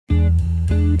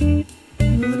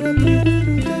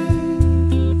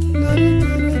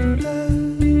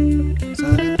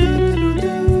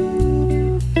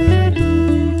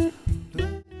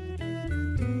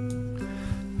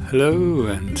Hello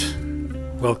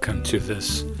and welcome to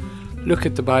this look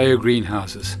at the bio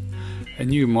greenhouses, a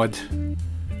new mod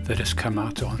that has come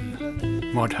out on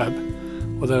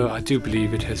ModHub, although I do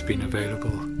believe it has been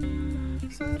available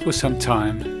for some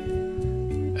time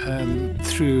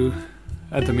through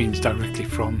other means directly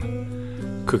from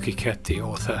CookieCat, the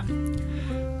author.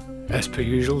 As per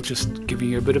usual, just giving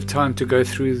you a bit of time to go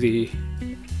through the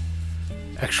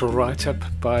actual write-up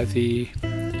by the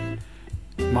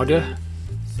modder.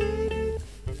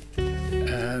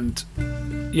 And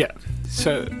yeah,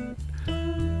 so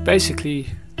basically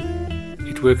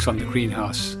it works on the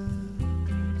greenhouse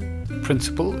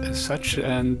principle as such,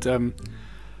 and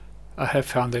I have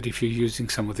found that if you're using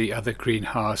some of the other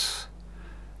greenhouse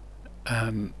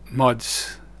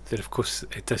mods, that of course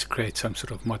it does create some sort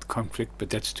of mod conflict,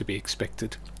 but that's to be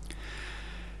expected.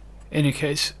 In any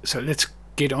case, so let's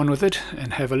get on with it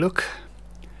and have a look.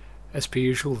 As per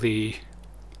usual, the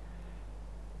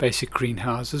basic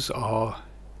greenhouses are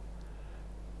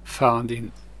found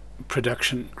in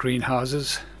production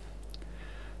greenhouses,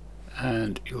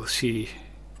 and you'll see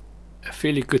a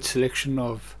fairly good selection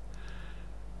of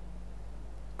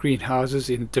greenhouses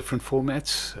in different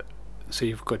formats. So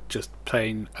you've got just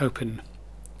plain open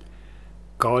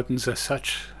gardens as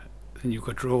such, then you've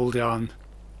got roll down,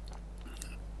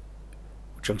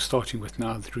 which I'm starting with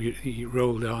now, the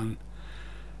roll down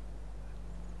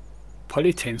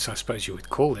polytents, I suppose you would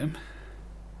call them.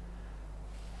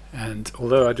 And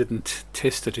although I didn't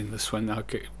test it in this one, I'm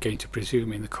going to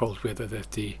presume in the cold weather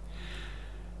that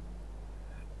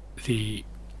the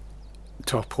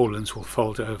tarpaulins will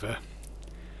fold over,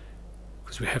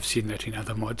 because we have seen that in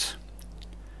other mods.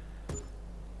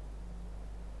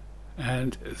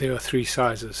 And there are three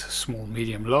sizes: small,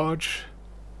 medium, large.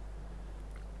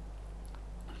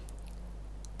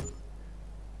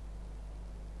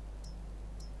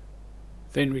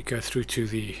 Then we go through to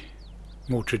the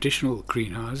more traditional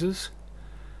greenhouses.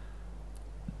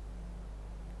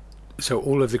 So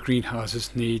all of the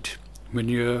greenhouses need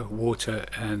manure, water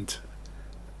and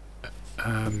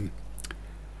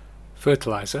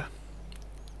fertilizer,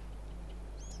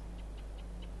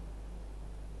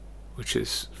 which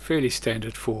is fairly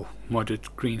standard for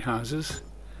modded greenhouses.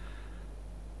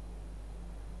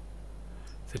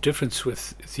 The difference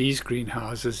with these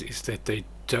greenhouses is that they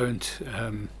don't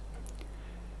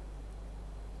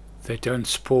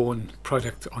spawn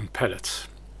product on pallets,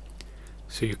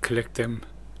 so you collect them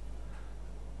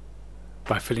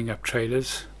by filling up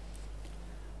trailers,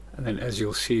 and then, as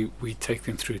you'll see, we take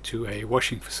them through to a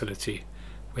washing facility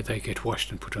where they get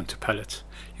washed and put onto pallets.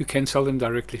 You can sell them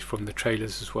directly from the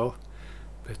trailers as well,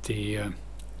 but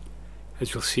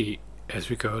as you'll see as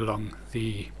we go along,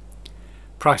 the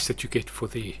price that you get for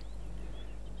the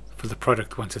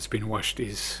product once it's been washed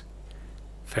is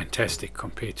fantastic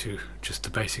compared to just the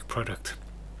basic product.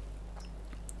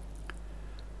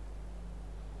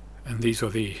 And these are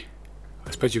the,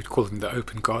 I suppose you'd call them the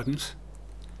open gardens.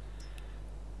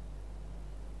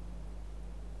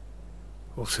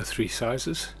 Also three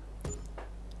sizes.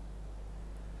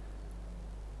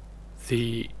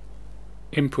 The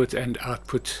input and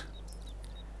output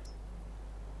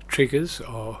triggers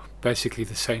are basically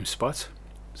the same spot,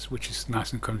 which is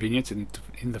nice and convenient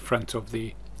in the front of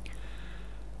the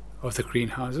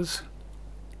greenhouses,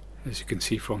 as you can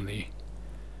see from the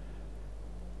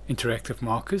interactive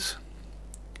markers.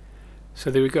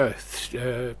 So there we go,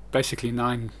 basically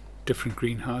 9 different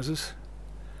greenhouses.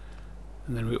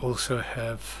 And then we also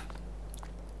have,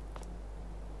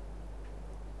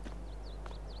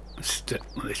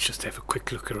 let's just have a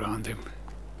quick look around them.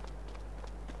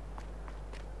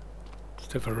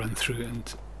 Just have a run through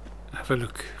and have a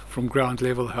look from ground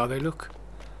level how they look.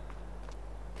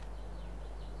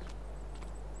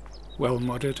 Well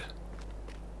modded.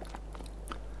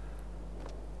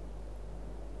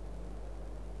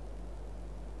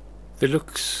 The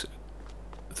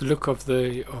look of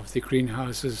the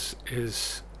greenhouses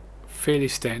is fairly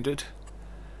standard,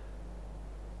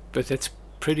 but that's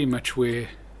pretty much where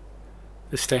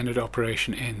the standard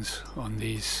operation ends on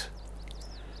these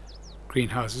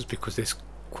greenhouses, because there's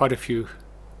quite a few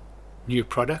new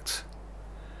products.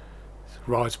 There's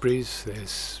raspberries,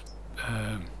 there's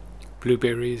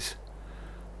blueberries,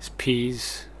 there's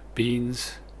peas,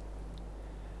 beans,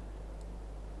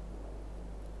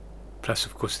 plus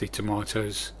of course the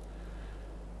tomatoes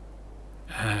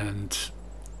and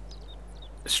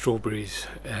strawberries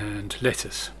and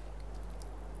lettuce.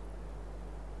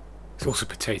 There's also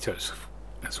potatoes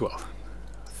as well.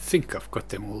 I think I've got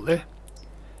them all there,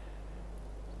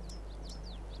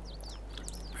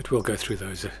 but we'll go through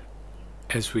those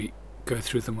as we go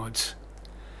through the mods.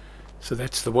 So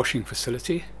that's the washing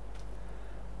facility.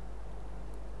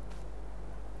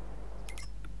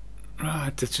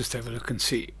 Right, let's just have a look and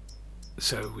see.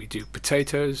 So we do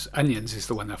potatoes, onions is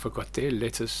the one I forgot there,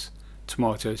 lettuce,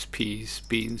 tomatoes, peas,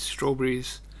 beans,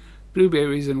 strawberries,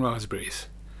 blueberries and raspberries.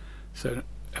 So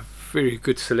a very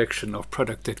good selection of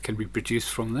product that can be produced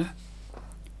from there.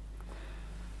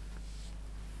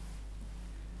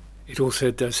 It also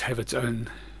does have its own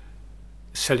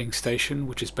selling station,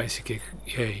 which is basically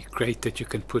a grate that you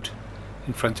can put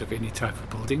in front of any type of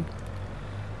building.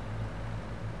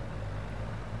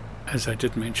 As I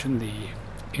did mention, the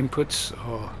inputs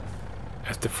are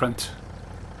at the front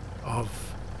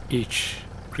of each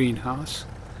greenhouse.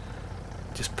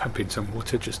 Just pump in some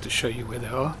water just to show you where they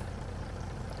are,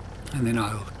 and then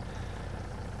I'll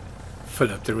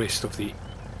fill up the rest of the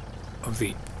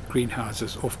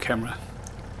greenhouses off camera.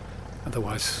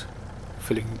 Otherwise,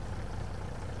 filling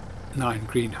 9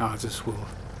 greenhouses will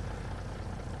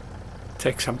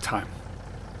take some time.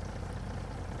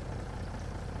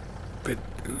 But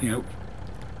you know,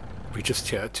 we're just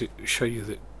here to show you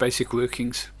the basic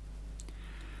workings.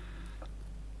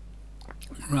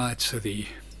 Right, so the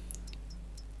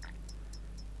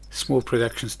small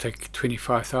productions take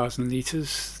 25,000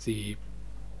 litres, the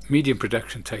medium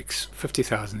production takes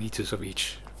 50,000 litres of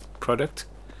each product.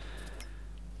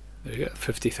 There you go,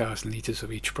 50,000 litres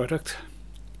of each product.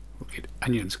 We'll get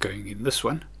onions going in this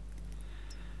one.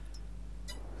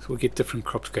 So we'll get different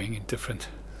crops going in different.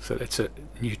 So that's a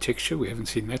new texture, we haven't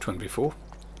seen that one before.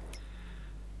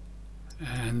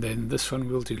 And then this one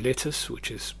we'll do lettuce,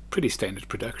 which is pretty standard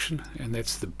production, and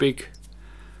that's the big.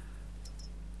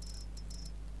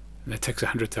 And that takes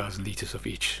 100,000 litres of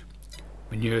each.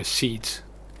 Manure, seeds.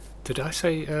 Did I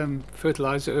say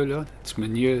fertilizer earlier? It's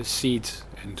manure, seeds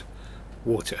and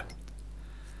water.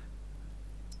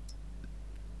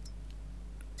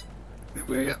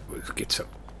 We'll get some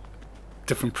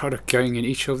different product going in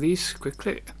each of these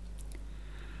quickly.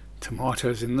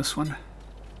 Tomatoes in this one.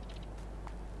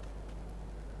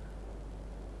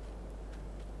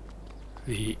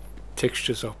 The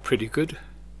textures are pretty good.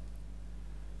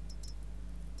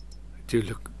 They do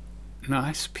look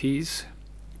nice. Peas.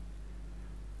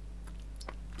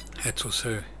 That's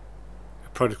also a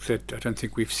product that I don't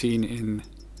think we've seen in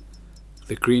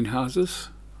the greenhouses.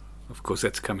 Of course,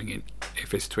 that's coming in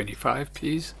FS22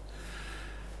 peas.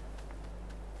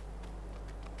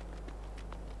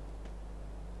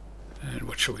 And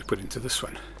what shall we put into this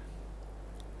one?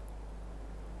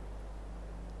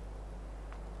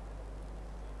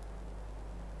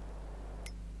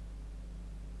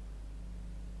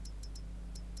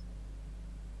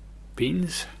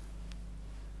 Beans.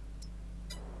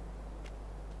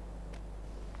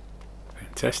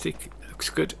 Fantastic, looks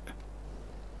good.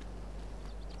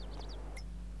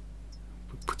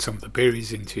 We'll put some of the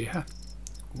berries into here.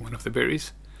 One of the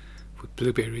berries. Put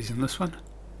blueberries in this one.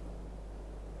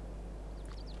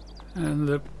 And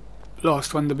the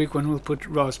last one, the big one, we'll put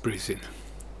raspberries in.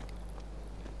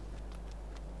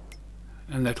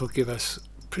 And that'll give us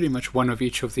pretty much one of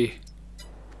each of the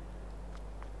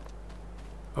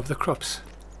crops.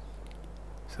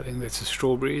 So I think that's the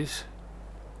strawberries.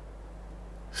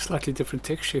 Slightly different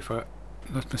texture, if I'm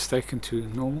not mistaken, to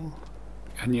normal.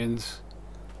 Onions.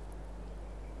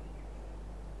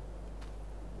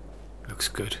 Looks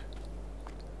good.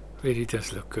 Really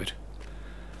does look good.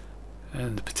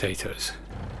 And the potatoes.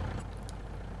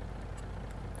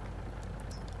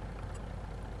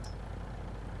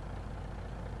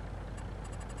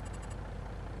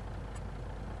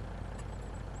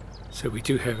 So we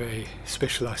do have a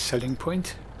specialized selling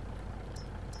point,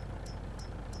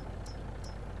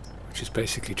 which is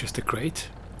basically just a crate.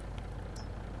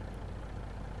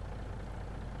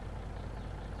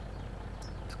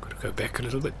 It's got to go back a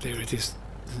little bit. There it is.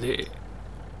 There.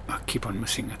 I keep on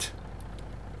missing it.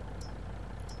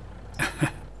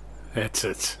 That's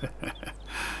it.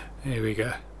 There we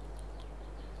go.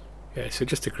 Yeah, so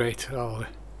just a crate. I'll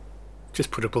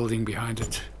just put a building behind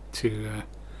it to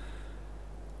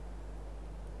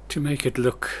make it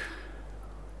look,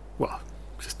 well,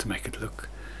 just to make it look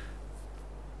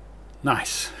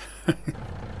nice.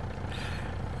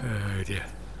 Oh dear.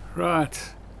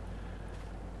 Right.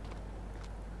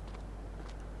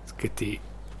 Let's get the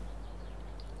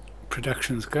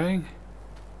productions going.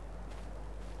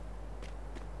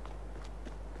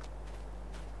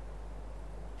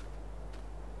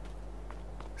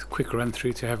 It's a quick run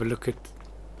through to have a look at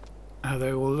how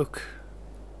they all look.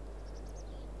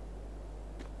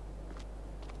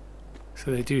 So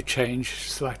they do change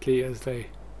slightly as we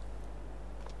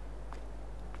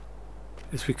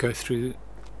go through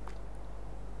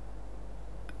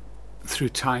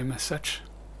time as such.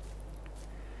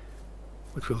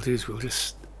 What we'll do is we'll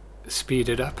just speed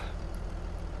it up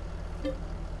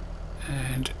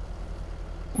And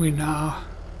we're now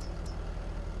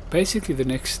basically the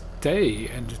next day,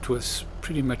 and it was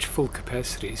pretty much full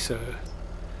capacity, so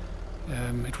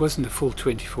it wasn't a full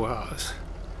 24 hours.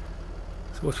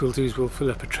 So what we'll do is we'll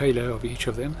fill up a trailer of each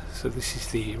of them. So this is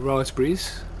the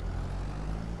raspberries,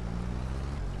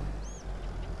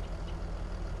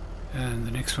 and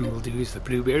the next one we'll do is the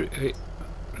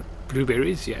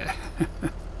blueberries, yeah.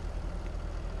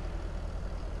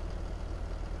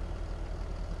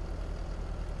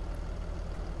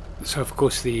 So of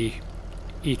course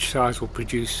each size will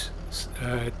produce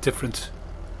different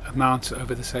amounts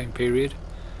over the same period,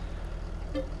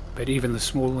 but even the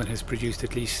small one has produced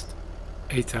at least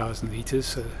 8,000 litres,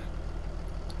 so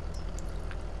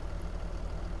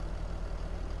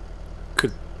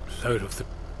could load off the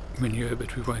manure,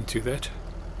 but we won't do that.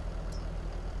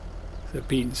 The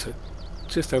beans are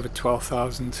just over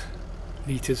 12,000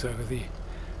 litres over the,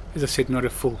 as I said, not a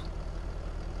full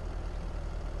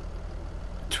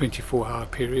 24-hour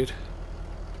period,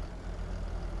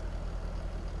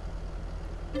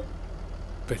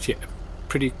 but yeah,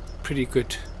 pretty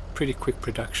good, pretty quick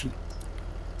production.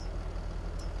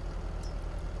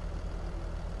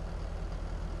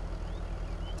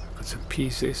 Got some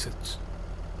peas there, so it's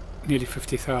nearly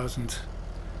 50,000.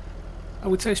 I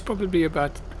would say it's probably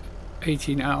about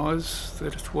 18 hours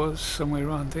that it was, somewhere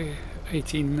around there,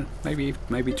 18, maybe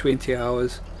 20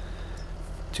 hours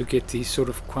to get these sort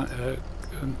of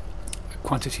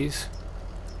quantities.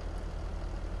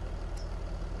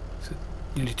 So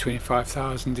nearly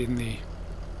 25,000 in the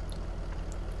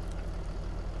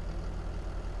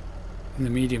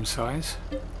medium size,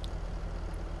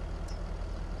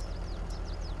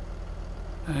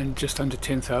 and just under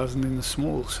 10,000 in the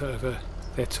smalls over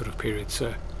that sort of period.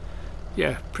 So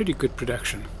yeah, pretty good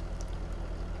production.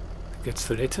 That's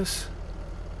the lettuce.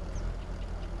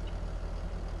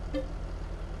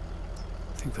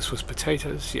 I think this was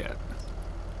potatoes, yeah.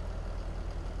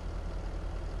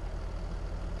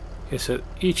 Yeah, so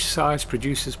each size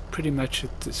produces pretty much,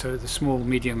 so the small,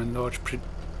 medium and large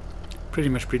pretty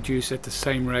much produce at the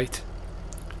same rate,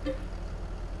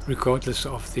 regardless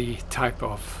of the type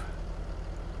of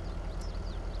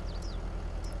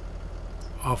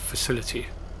facility.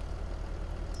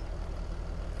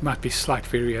 Might be slight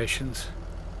variations,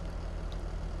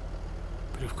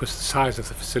 but of course the size of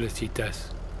the facility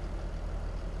does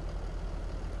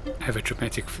have a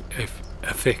dramatic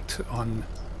effect on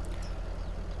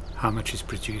how much is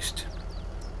produced.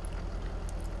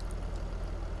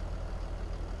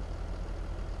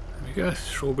 There we go,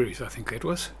 strawberries, I think that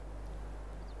was.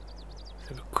 Let's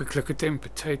have a quick look at them.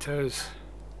 Potatoes,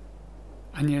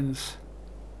 onions,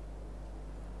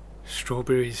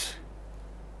 strawberries,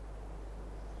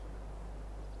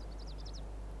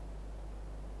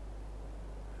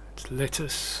 it's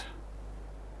lettuce,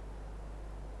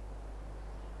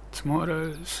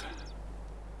 tomatoes,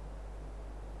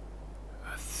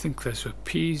 I think those were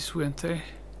peas, weren't they?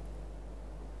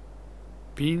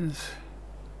 Beans,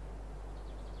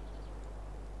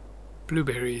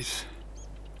 blueberries,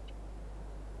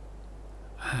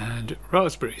 and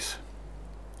raspberries.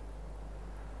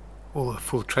 All a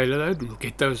full trailer load, and we'll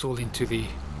get those all into the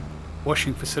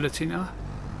washing facility now,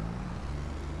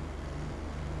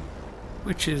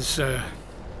 which is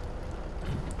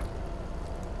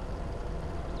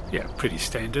yeah, pretty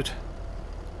standard.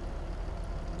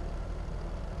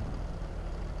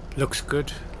 Looks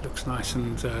good, looks nice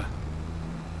and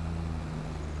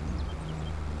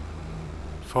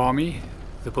farmy,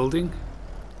 the building.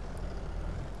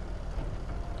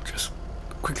 Just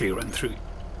quickly run through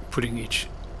putting each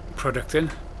product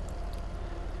in.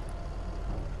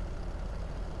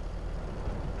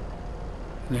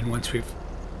 And then once we've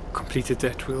completed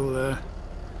that, we'll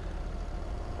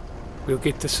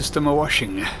get the system a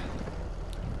washing.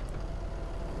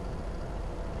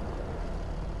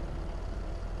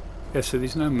 Yeah, so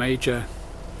there's no major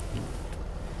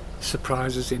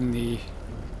surprises in the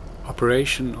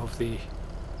operation of the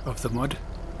mod.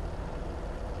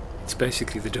 It's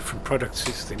basically the different products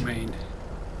is the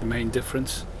main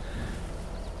difference,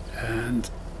 and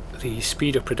the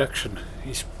speed of production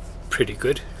is pretty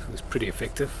good. It was pretty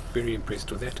effective. Very impressed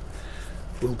with that.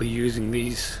 We'll be using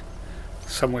these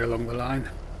somewhere along the line.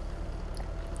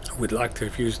 I would like to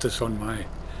have used this on my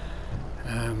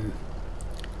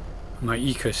my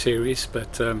eco series,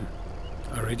 but I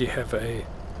already have a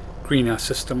greenhouse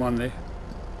system on there,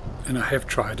 and I have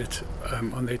tried it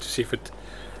on there to see if it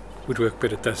would work,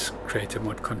 but it does create a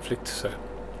mod conflict, so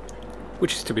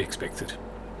which is to be expected.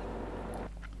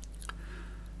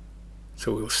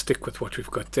 So we'll stick with what we've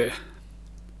got there.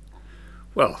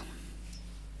 Well,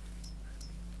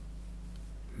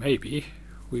 maybe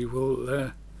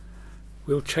we'll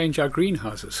change our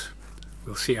greenhouses.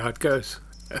 We'll see how it goes.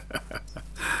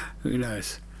 Who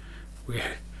knows?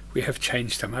 We have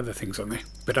changed some other things on there,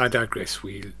 but I digress.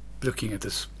 We're looking at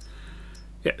this.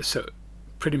 Yeah, so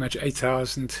pretty much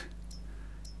 8,000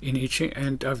 in each,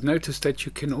 and I've noticed that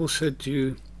you can also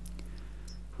do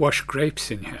wash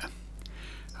grapes in here.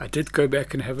 I did go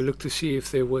back and have a look to see if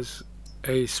there was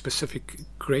a specific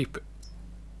grape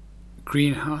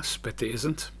greenhouse, but there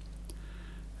isn't.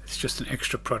 It's just an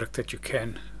extra product that you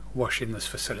can wash in this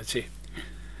facility.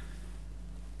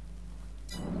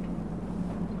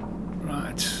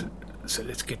 Right, so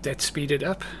let's get that speeded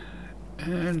up,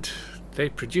 and they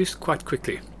produced quite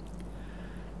quickly.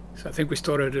 So I think we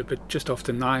started a bit just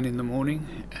after 9 in the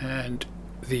morning, and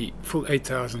the full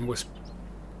 8,000 was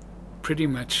pretty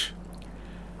much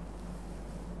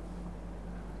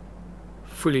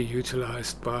fully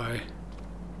utilized by,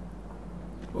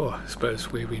 I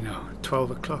suppose, where we know,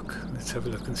 12 o'clock. Let's have a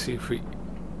look and see if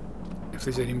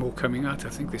there's any more coming out. I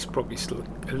think there's probably still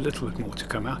a little bit more to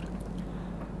come out.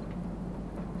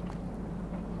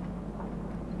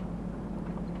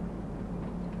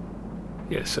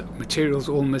 Yes, so material's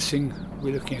all missing.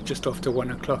 We're looking at just after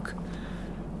 1 o'clock,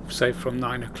 say from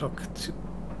 9 o'clock to,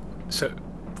 so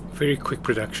very quick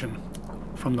production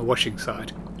from the washing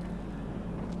side.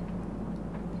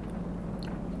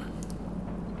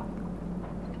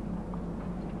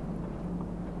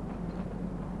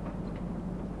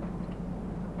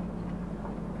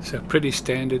 So pretty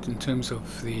standard in terms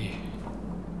of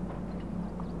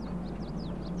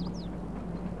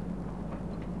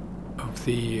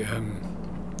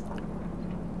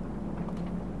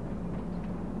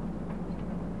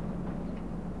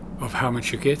of how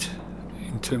much you get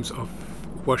in terms of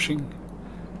washing.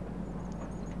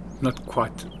 Not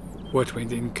quite what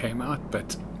went in came out,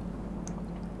 but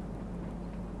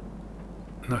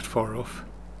not far off.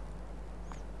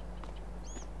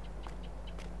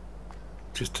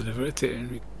 Just deliver it there, and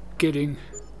we're getting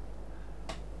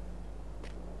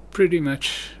pretty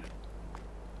much,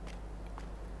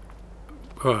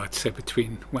 I'd say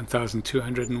between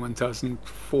 1,200 and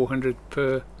 1,400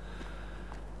 per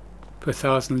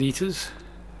 1,000 liters,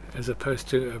 as opposed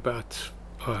to about,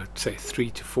 I'd say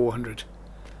 300 to 400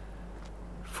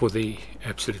 for the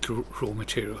absolute raw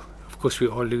material. Of course, we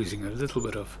are losing a little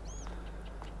bit of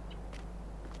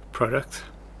product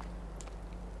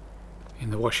in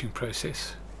the washing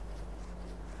process,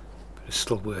 but it's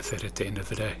still worth it at the end of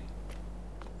the day.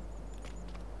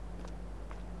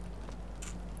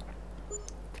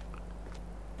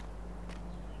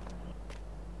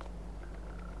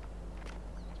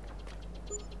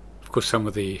 Of course, some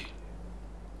of the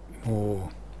more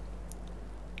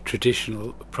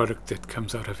traditional product that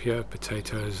comes out of here,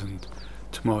 potatoes and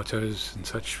tomatoes and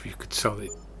such, you could sell at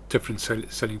different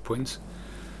selling points,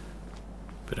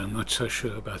 but I'm not so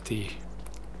sure about the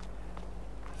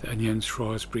onions,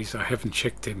 raspberries. I haven't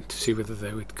checked them to see whether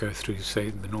they would go through, say,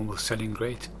 the normal selling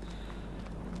grade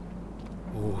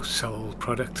or sell all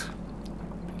product.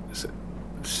 So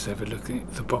let's have a look.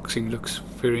 The boxing looks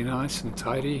very nice and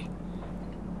tidy.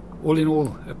 All in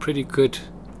all, a pretty good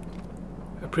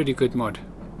mod.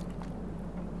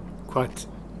 Quite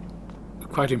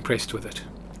impressed with it.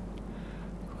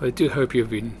 Well, I do hope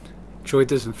you've enjoyed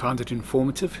this and found it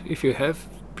informative. If you have,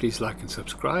 please like and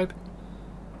subscribe,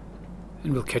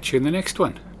 and we'll catch you in the next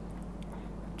one.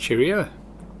 Cheerio.